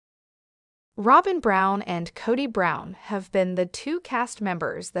Robyn Brown and Kody Brown have been the two cast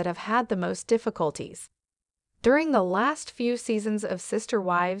members that have had the most difficulties. During the last few seasons of Sister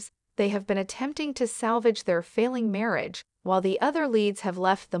Wives, they have been attempting to salvage their failing marriage, while the other leads have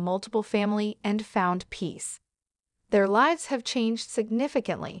left the multiple family and found peace. Their lives have changed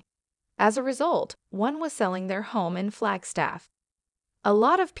significantly. As a result, one was selling their home in Flagstaff. A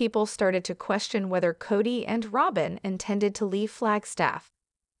lot of people started to question whether Kody and Robyn intended to leave Flagstaff.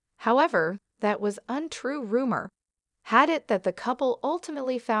 However, that was untrue rumor. Had it that the couple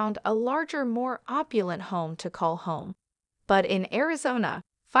ultimately found a larger, more opulent home to call home. But in Arizona,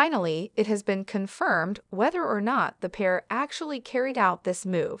 finally, it has been confirmed whether or not the pair actually carried out this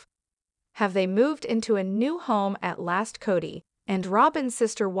move. Have they moved into a new home at last? Kody and Robyn's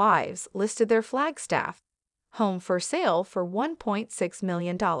Sister Wives listed their Flagstaff home for sale for $1.6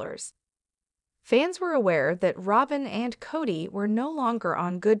 million. Fans were aware that Robyn and Kody were no longer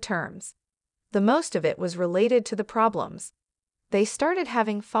on good terms. The most of it was related to the problems they started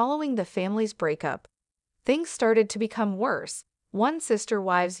having following the family's breakup. Things started to become worse. One Sister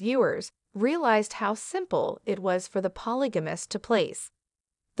Wives viewers realized how simple it was for the polygamist to place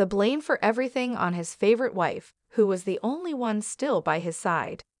the blame for everything on his favorite wife, who was the only one still by his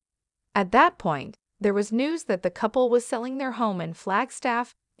side. At that point, there was news that the couple was selling their home in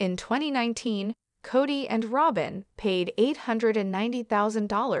Flagstaff. In 2019, Kody and Robyn paid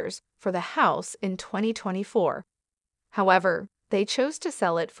 $890,000 for the house in 2024. However, they chose to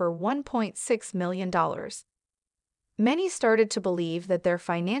sell it for $1.6 million. Many started to believe that their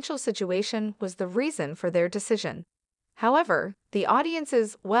financial situation was the reason for their decision. However, the audience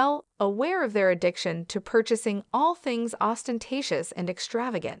is, well, aware of their addiction to purchasing all things ostentatious and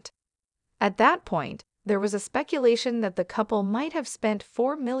extravagant. At that point, there was a speculation that the couple might have spent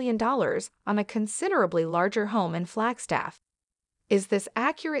 $4 million on a considerably larger home in Flagstaff. Is this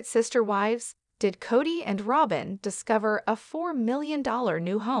accurate, Sister Wives? Did Kody and Robyn discover a $4 million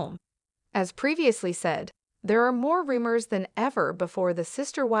new home? As previously said, there are more rumors than ever before. The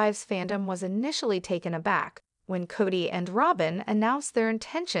Sister Wives fandom was initially taken aback when Kody and Robyn announced their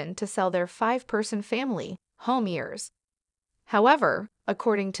intention to sell their 5-person family home years. However,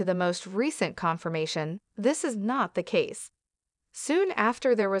 according to the most recent confirmation, this is not the case. Soon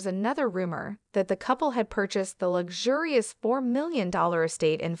after, there was another rumor that the couple had purchased the luxurious $4 million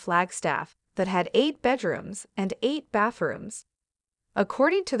estate in Flagstaff that had 8 bedrooms and 8 bathrooms.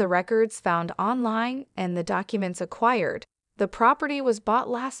 According to the records found online and the documents acquired, the property was bought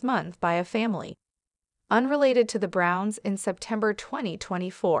last month by a family unrelated to the Browns in September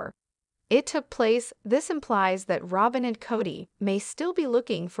 2024. It took place. This implies that Robyn and Kody may still be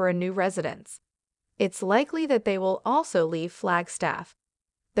looking for a new residence. It's likely that they will also leave Flagstaff.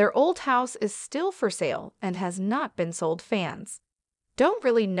 Their old house is still for sale and has not been sold. Fans don't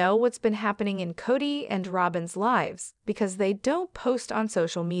really know what's been happening in Kody and Robyn's lives because they don't post on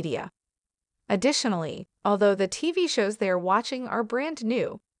social media. Additionally, although the TV shows they are watching are brand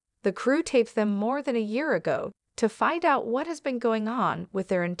new, the crew taped them more than a year ago to find out what has been going on with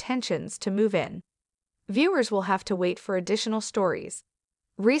their intentions to move in. Viewers will have to wait for additional stories.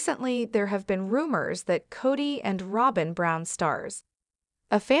 Recently, there have been rumors that Kody and Robyn Brown stars.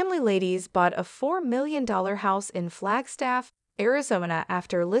 A family ladies bought a $4 million house in Flagstaff, Arizona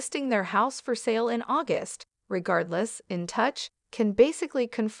after listing their house for sale in August. Regardless, In Touch can basically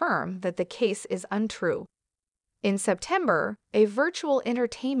confirm that the case is untrue. In September, a virtual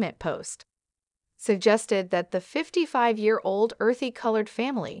entertainment post suggested that the 55-year-old earthy-colored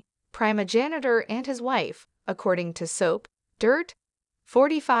family, primogenitor and his wife, according to Soap, Dirt,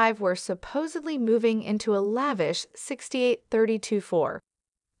 45 were supposedly moving into a lavish 6832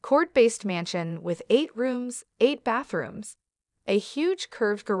 court-based mansion with 8 rooms, 8 bathrooms, a huge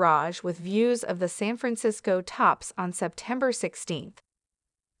curved garage with views of the San Francisco tops on September 16th.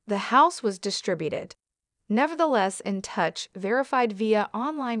 The house was distributed. Nevertheless, In Touch verified via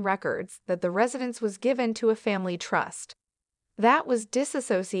online records that the residence was given to a family trust that was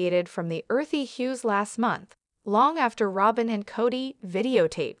disassociated from the earthy hues last month, long after Robyn and Kody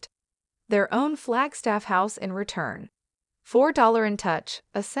videotaped their own Flagstaff house in return. $4 In Touch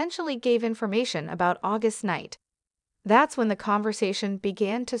essentially gave information about August night. That's when the conversation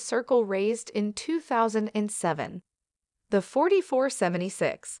began to circle. Raised in 2007. The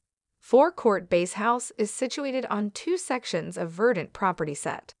 4476 4-court base house is situated on 2 sections of verdant property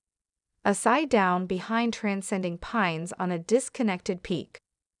set a side down behind transcending pines on a disconnected peak.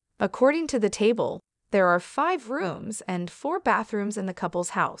 According to the table, there are 5 rooms and 4 bathrooms in the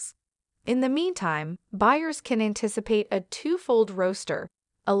couple's house. In the meantime, buyers can anticipate a 2-fold roaster,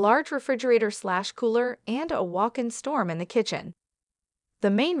 a large refrigerator/cooler, and a walk-in storm in the kitchen. The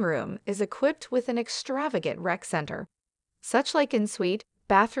main room is equipped with an extravagant rec center, such like en-suite,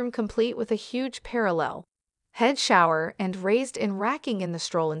 bathroom complete with a huge parallel head shower and raised-in racking in the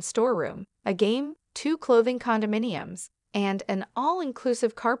stroll-in storeroom, a game, 2 clothing condominiums, and an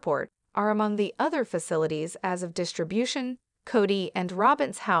all-inclusive carport are among the other facilities as of distribution. Kody and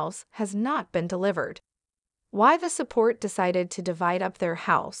Robyn's house has not been delivered. Why the support decided to divide up their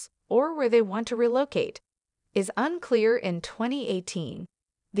house, or where they want to relocate, is unclear. In 2018,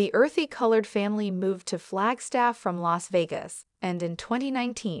 the earthy-colored family moved to Flagstaff from Las Vegas, and in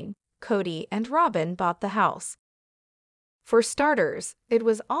 2019, Kody and Robyn bought the house. For starters, it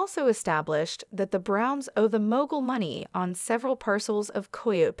was also established that the Browns owe the mogul money on several parcels of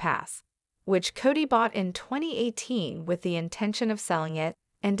Coyote Pass, which Kody bought in 2018 with the intention of selling it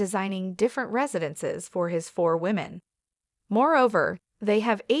and designing different residences for his 4 women. Moreover, they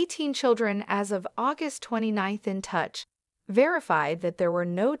have 18 children as of August 29th. In Touch verified that there were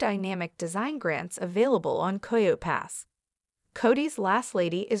no dynamic design grants available on Coyote Pass. Kody's last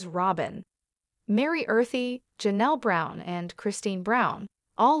lady is Robyn. Mary Earthy, Jenelle Brown, and Christine Brown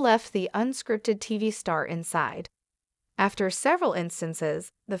all left the unscripted TV star inside. After several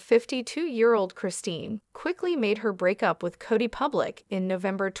instances, the 52-year-old Christine quickly made her breakup with Kody public in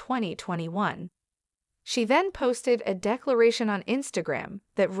November 2021. She then posted a declaration on Instagram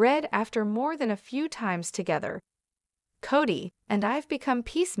that read after more than a few times together, "Kody and I've become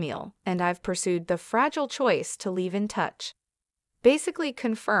piecemeal, and I've pursued the fragile choice to leave in touch." Basically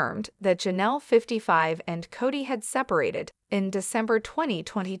confirmed that Jenelle, 55, and Kody had separated in December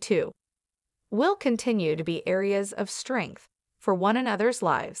 2022. Will continue to be areas of strength for one another's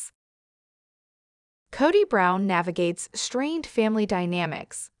lives. Kody Brown navigates strained family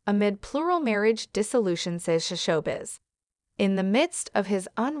dynamics amid plural marriage dissolution, says Showbiz. In the midst of his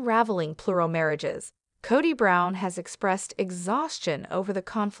unraveling plural marriages, Kody Brown has expressed exhaustion over the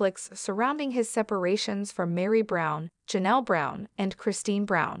conflicts surrounding his separations from Mary Brown, Jenelle Brown, and Christine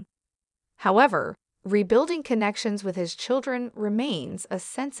Brown. However, rebuilding connections with his children remains a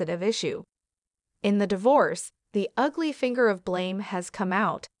sensitive issue. In the divorce, the ugly finger of blame has come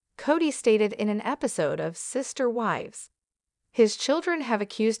out, Kody stated in an episode of Sister Wives. His children have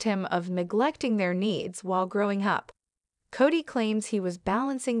accused him of neglecting their needs while growing up. Kody claims he was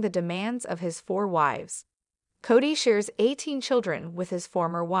balancing the demands of his 4 wives. Kody shares 18 children with his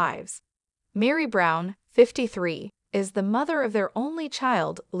former wives. Mary Brown, 53, is the mother of their only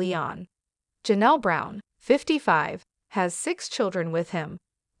child, Leon. Jenelle Brown, 55, has 6 children with him,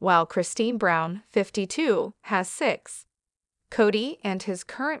 while Christine Brown, 52, has 6. Kody and his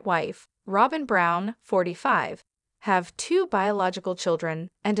current wife, Robyn Brown, 45, have 2 biological children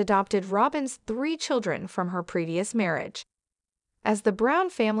and adopted Robyn's 3 children from her previous marriage. As the Brown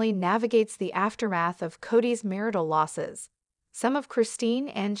family navigates the aftermath of Kody's marital losses, some of Christine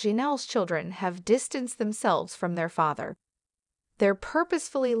and Jenelle's children have distanced themselves from their father. "They're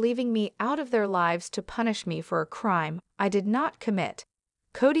purposefully leaving me out of their lives to punish me for a crime I did not commit,"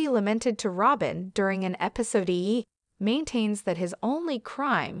 Kody lamented to Robyn during an episode. He maintains that his only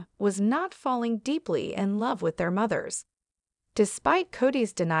crime was not falling deeply in love with their mothers. Despite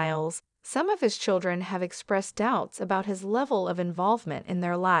Kody's denials, some of his children have expressed doubts about his level of involvement in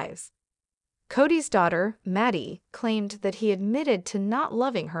their lives. Kody's daughter, Maddie, claimed that he admitted to not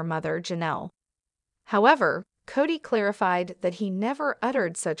loving her mother, Jenelle. However, Kody clarified that he never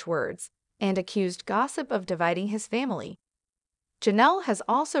uttered such words and accused gossip of dividing his family. Jenelle has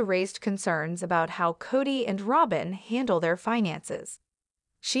also raised concerns about how Kody and Robyn handle their finances.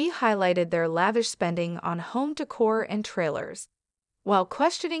 She highlighted their lavish spending on home decor and trailers, while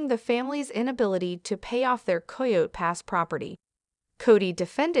questioning the family's inability to pay off their Coyote Pass property. Kody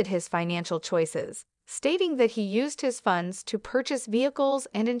defended his financial choices, stating that he used his funds to purchase vehicles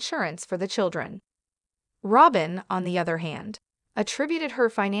and insurance for the children. Robyn, on the other hand, attributed her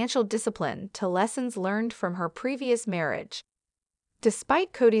financial discipline to lessons learned from her previous marriage.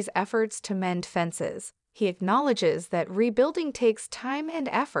 Despite Kody's efforts to mend fences, he acknowledges that rebuilding takes time and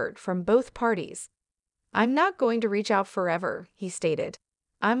effort from both parties. "I'm not going to reach out forever," he stated.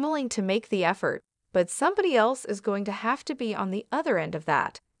 "I'm willing to make the effort, but somebody else is going to have to be on the other end of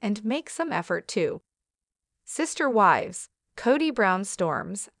that and make some effort too." Sister Wives, Kody Brown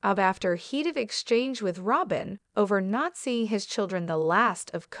storms up after heated exchange with Robyn over not seeing his children. The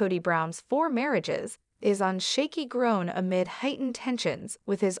last of Kody Brown's 4 marriages is on shaky ground amid heightened tensions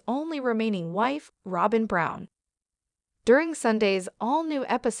with his only remaining wife, Robyn Brown. During Sunday's all-new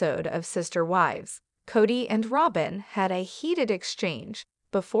episode of Sister Wives, Kody and Robyn had a heated exchange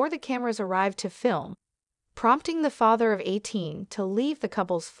before the cameras arrived to film, prompting the father of 18 to leave the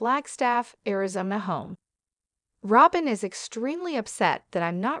couple's Flagstaff, Arizona home. Robyn is extremely upset that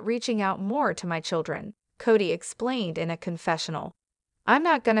I'm not reaching out more to my children, Kody explained in a confessional. I'm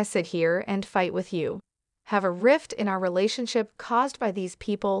not gonna sit here and fight with you. Have a rift in our relationship caused by these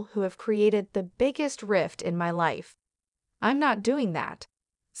people who have created the biggest rift in my life. I'm not doing that.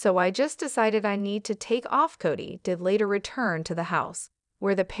 So I just decided I need to take off. Kody did later return to the house,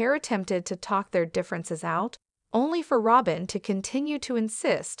 where the pair attempted to talk their differences out, only for Robyn to continue to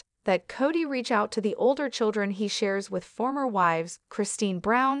insist that Kody reach out to the older children he shares with former wives Christine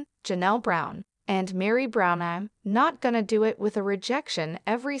Brown, Jenelle Brown, and Mary Brown. I'm not gonna do it with a rejection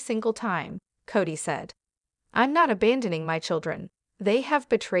every single time, Kody said. I'm not abandoning my children. They have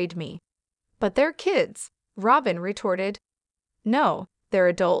betrayed me. But they're kids, Robyn retorted. No, they're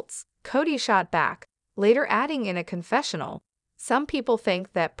adults, Kody shot back, later adding in a confessional. Some people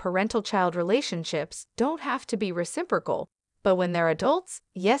think that parental-child relationships don't have to be reciprocal, but when they're adults,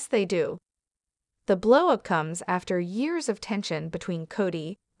 yes they do. The blow-up comes after years of tension between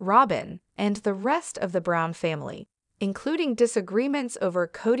Kody, Robyn, and the rest of the Brown family, including disagreements over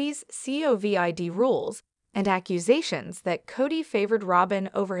Kody's COVID rules and accusations that Kody favored Robyn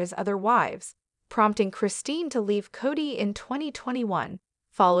over his other wives, prompting Christine to leave Kody in 2021,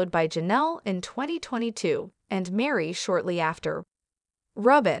 followed by Jenelle in 2022 and Mary shortly after.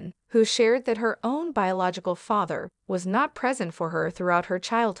 Robyn, who shared that her own biological father was not present for her throughout her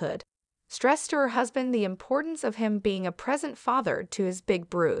childhood, stressed to her husband the importance of him being a present father to his big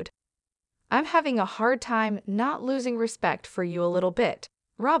brood. I'm having a hard time not losing respect for you a little bit,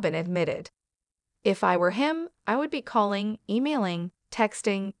 Robyn admitted. If I were him, I would be calling, emailing,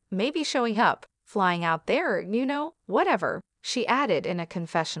 texting, maybe showing up, flying out there, whatever, she added in a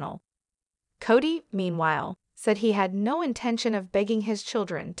confessional. Kody, meanwhile, said he had no intention of begging his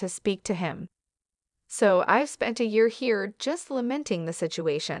children to speak to him. So I've spent a year here just lamenting the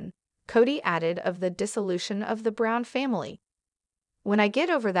situation, Kody added of the dissolution of the Brown family. When I get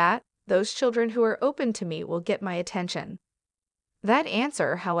over that, those children who are open to me will get my attention. That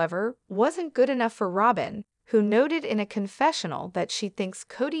answer, however, wasn't good enough for Robyn, who noted in a confessional that she thinks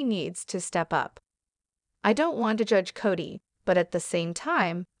Kody needs to step up. I don't want to judge Kody, but at the same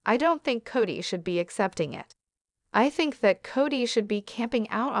time, I don't think Kody should be accepting it. I think that Kody should be camping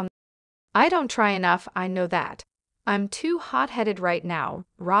out on. I don't try enough, I know that. I'm too hot-headed right now,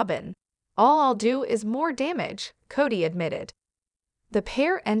 Robyn. All I'll do is more damage, Kody admitted. The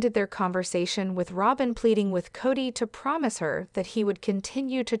pair ended their conversation with Robyn pleading with Kody to promise her that he would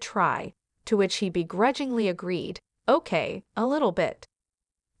continue to try, to which he begrudgingly agreed, okay, a little bit.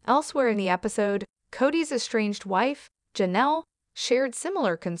 Elsewhere in the episode, Kody's estranged wife, Jenelle, shared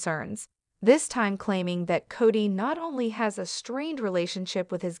similar concerns, this time claiming that Kody not only has a strained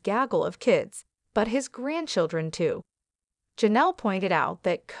relationship with his gaggle of kids, but his grandchildren too. Jenelle pointed out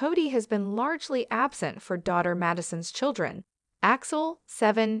that Kody has been largely absent for daughter Madison's children, Axel,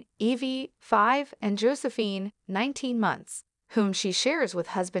 7, Evie, 5, and Josephine, 19 months, whom she shares with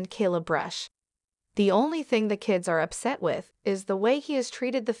husband Caleb Brush. The only thing the kids are upset with is the way he has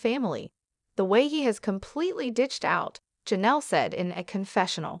treated the family, the way he has completely ditched out, Jenelle said in a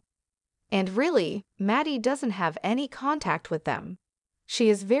confessional. And really, Maddie doesn't have any contact with them. She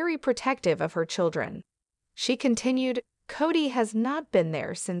is very protective of her children. She continued, Kody has not been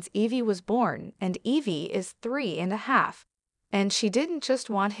there since Evie was born, and Evie is 3.5. And she didn't just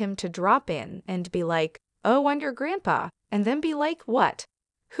want him to drop in and be like, oh, I'm your grandpa, and then be like, what?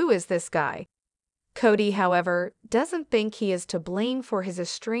 Who is this guy? Kody, however, doesn't think he is to blame for his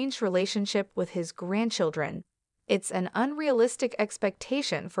estranged relationship with his grandchildren. It's an unrealistic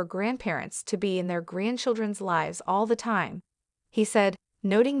expectation for grandparents to be in their grandchildren's lives all the time, he said,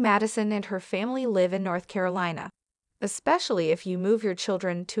 noting Madison and her family live in North Carolina, especially if you move your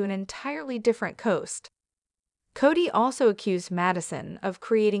children to an entirely different coast. Kody also accused Madison of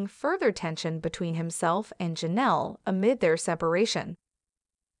creating further tension between himself and Jenelle amid their separation.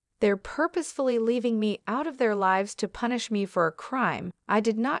 They're purposefully leaving me out of their lives to punish me for a crime I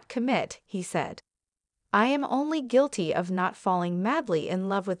did not commit, he said. I am only guilty of not falling madly in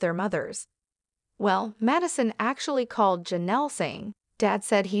love with their mothers. Well, Madison actually called Jenelle saying, Dad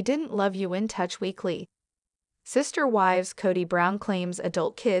said he didn't love you in Touch Weekly. Sister Wives Kody Brown claims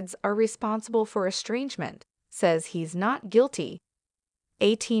adult kids are responsible for estrangement, says he's not guilty.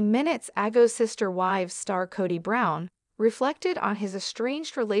 18 minutes ago, Sister Wives star Kody Brown reflected on his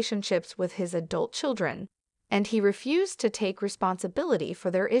estranged relationships with his adult children, and he refused to take responsibility for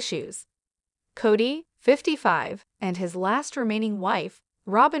their issues. Kody, 55, and his last remaining wife,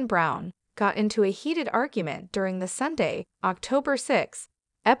 Robyn Brown, got into a heated argument during the Sunday, October 6,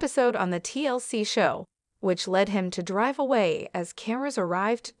 episode on the TLC show, which led him to drive away as cameras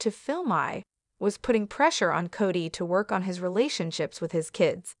arrived to film was putting pressure on Kody to work on his relationships with his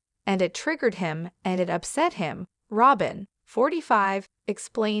kids, and it triggered him and it upset him, Robyn, 45,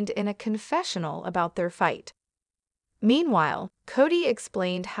 explained in a confessional about their fight. Meanwhile, Kody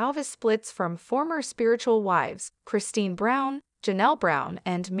explained how his splits from former spiritual wives, Christine Brown, Jenelle Brown,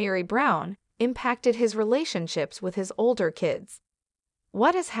 and Mary Brown, impacted his relationships with his older kids.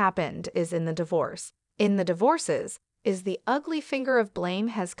 What has happened is in the divorces, is the ugly finger of blame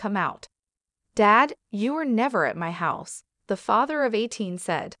has come out. Dad, you were never at my house, the father of 18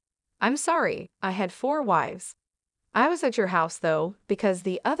 said. I'm sorry, I had 4 wives. I was at your house, though, because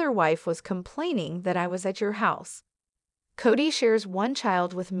the other wife was complaining that I was at your house. Kody shares 1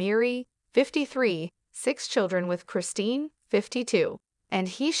 child with Mary, 53, 6 children with Christine, 52, and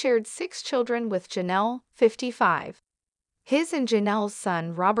he shared 6 children with Jenelle, 55. His and Jenelle's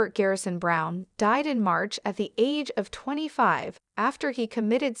son, Robert Garrison Brown, died in March at the age of 25 after he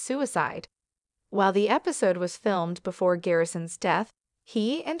committed suicide. While the episode was filmed before Garrison's death,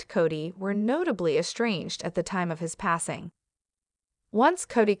 he and Kody were notably estranged at the time of his passing. Once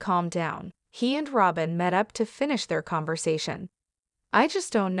Kody calmed down, he and Robyn met up to finish their conversation. I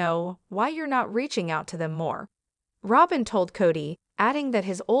just don't know why you're not reaching out to them more, Robyn told Kody, adding that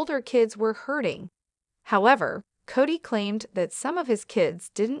his older kids were hurting. However, Kody claimed that some of his kids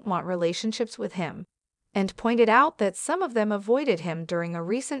didn't want relationships with him, and pointed out that some of them avoided him during a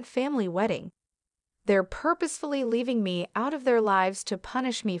recent family wedding. They're purposefully leaving me out of their lives to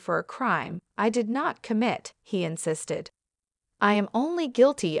punish me for a crime I did not commit, he insisted. I am only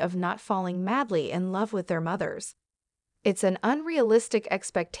guilty of not falling madly in love with their mothers. It's an unrealistic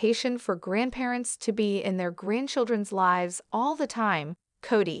expectation for grandparents to be in their grandchildren's lives all the time,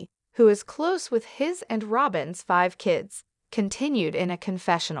 Kody, who is close with his and Robyn's 5 kids, continued in a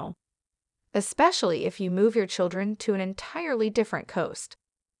confessional. Especially if you move your children to an entirely different coast.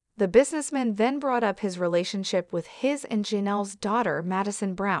 The businessman then brought up his relationship with his and Jenelle's daughter,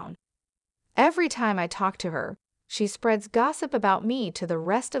 Madison Brown. Every time I talk to her, she spreads gossip about me to the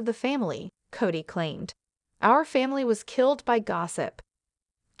rest of the family, Kody claimed. Our family was killed by gossip.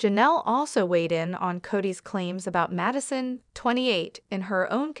 Jenelle also weighed in on Kody's claims about Madison, 28, in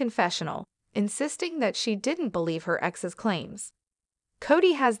her own confessional, insisting that she didn't believe her ex's claims.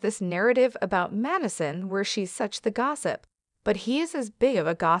 Kody has this narrative about Madison where she's such the gossip, but he is as big of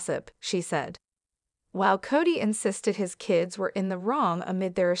a gossip, she said. While Kody insisted his kids were in the wrong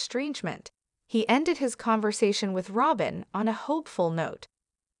amid their estrangement, he ended his conversation with Robyn on a hopeful note.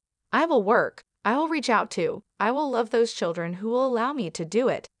 I will work. I will reach out to, I will love those children who will allow me to do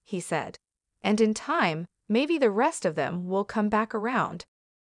it, he said. And in time, maybe the rest of them will come back around.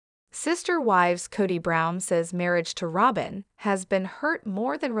 Sister Wives Kody Brown says marriage to Robyn has been hurt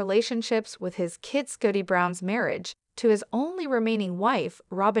more than relationships with his kids. Kody Brown's marriage to his only remaining wife,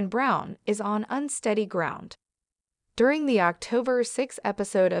 Robyn Brown, is on unsteady ground. During the October 6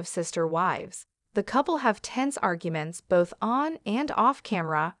 episode of Sister Wives, the couple have tense arguments both on and off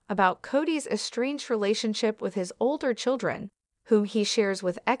camera about Kody's estranged relationship with his older children, whom he shares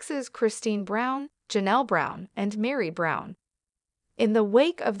with exes Christine Brown, Jenelle Brown, and Mary Brown. In the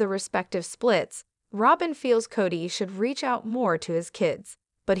wake of the respective splits, Robyn feels Kody should reach out more to his kids,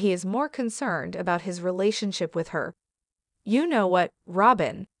 but he is more concerned about his relationship with her. You know what,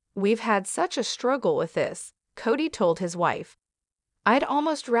 Robyn, we've had such a struggle with this, Kody told his wife. I'd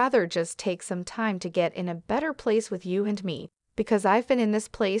almost rather just take some time to get in a better place with you and me, because I've been in this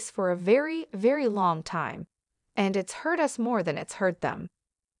place for a very, very long time, and it's hurt us more than it's hurt them.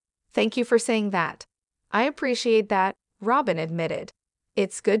 Thank you for saying that. I appreciate that, Robyn admitted.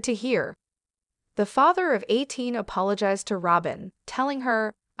 It's good to hear. The father of 18 apologized to Robyn, telling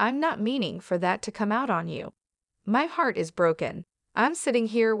her, I'm not meaning for that to come out on you. My heart is broken. I'm sitting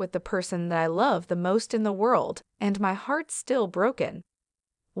here with the person that I love the most in the world, and my heart's still broken.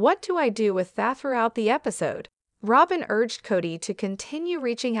 What do I do with that? Throughout the episode, Robyn urged Kody to continue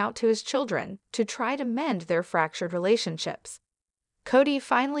reaching out to his children to try to mend their fractured relationships. Kody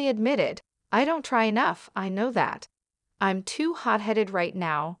finally admitted, I don't try enough, I know that. I'm too hot-headed right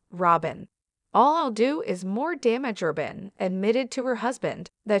now, Robyn. All I'll do is more damage. Robyn admitted to her husband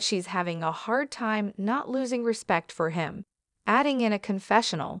that she's having a hard time not losing respect for him, adding in a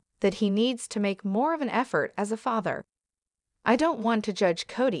confessional that he needs to make more of an effort as a father. I don't want to judge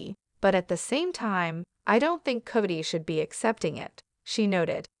Kody, but at the same time, I don't think Kody should be accepting it, she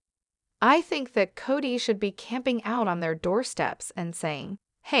noted. I think that Kody should be camping out on their doorsteps and saying,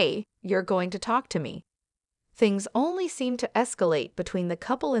 hey, you're going to talk to me. Things only seem to escalate between the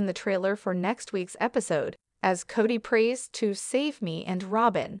couple in the trailer for next week's episode, as Kody prays to save me and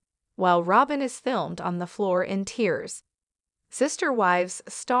Robyn, while Robyn is filmed on the floor in tears. Sister Wives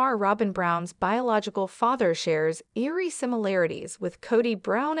star Robyn Brown's biological father shares eerie similarities with Kody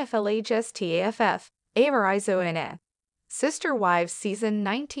Brown FLHSTAFF, Avarizoene. Sister Wives Season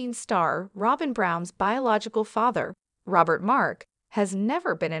 19 star Robyn Brown's biological father, Robert Mark, has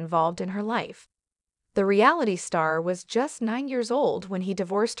never been involved in her life. The reality star was just 9 years old when he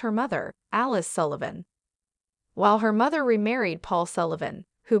divorced her mother, Alice Sullivan. While her mother remarried Paul Sullivan,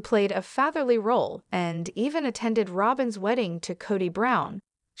 who played a fatherly role and even attended Robyn's wedding to Kody Brown,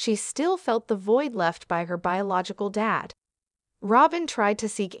 she still felt the void left by her biological dad. Robyn tried to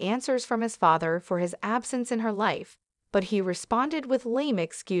seek answers from his father for his absence in her life, but he responded with lame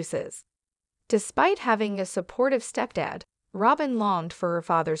excuses. Despite having a supportive stepdad, Robyn longed for her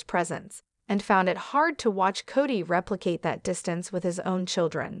father's presence and found it hard to watch Kody replicate that distance with his own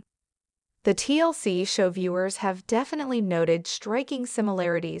children. The TLC show viewers have definitely noted striking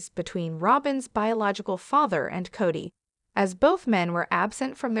similarities between Robyn's biological father and Kody, as both men were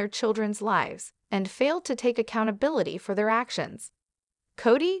absent from their children's lives and failed to take accountability for their actions.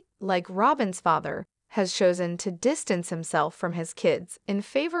 Kody, like Robyn's father, has chosen to distance himself from his kids in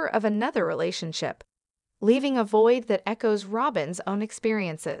favor of another relationship, leaving a void that echoes Robyn's own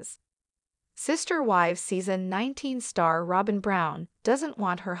experiences. Sister Wives Season 19 star Robyn Brown doesn't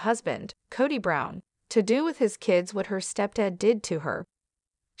want her husband, Kody Brown, to do with his kids what her stepdad did to her.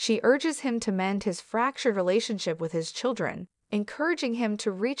 She urges him to mend his fractured relationship with his children, encouraging him to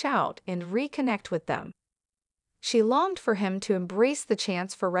reach out and reconnect with them. She longed for him to embrace the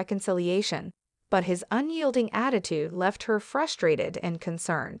chance for reconciliation, but his unyielding attitude left her frustrated and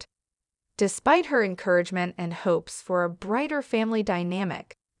concerned. Despite her encouragement and hopes for a brighter family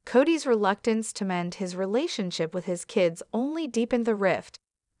dynamic, Kody's reluctance to mend his relationship with his kids only deepened the rift,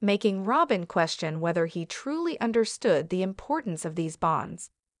 making Robyn question whether he truly understood the importance of these bonds.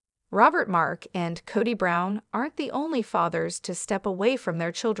 Robert Mark and Kody Brown aren't the only fathers to step away from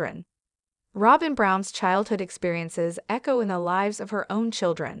their children. Robyn Brown's childhood experiences echo in the lives of her own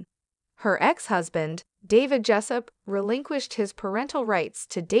children. Her ex-husband, David Jessup, relinquished his parental rights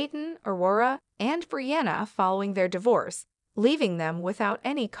to Dayton, Aurora, and Brianna following their divorce, leaving them without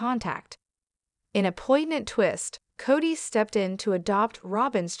any contact. In a poignant twist, Kody stepped in to adopt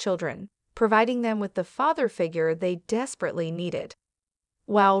Robyn's children, providing them with the father figure they desperately needed.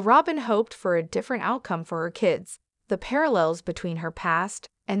 While Robyn hoped for a different outcome for her kids, the parallels between her past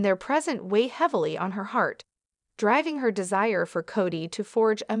and their present weigh heavily on her heart, driving her desire for Kody to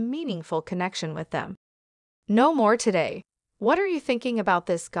forge a meaningful connection with them. No more today. What are you thinking about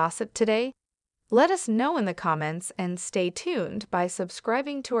this gossip today? Let us know in the comments and stay tuned by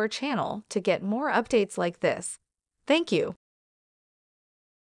subscribing to our channel to get more updates like this. Thank you.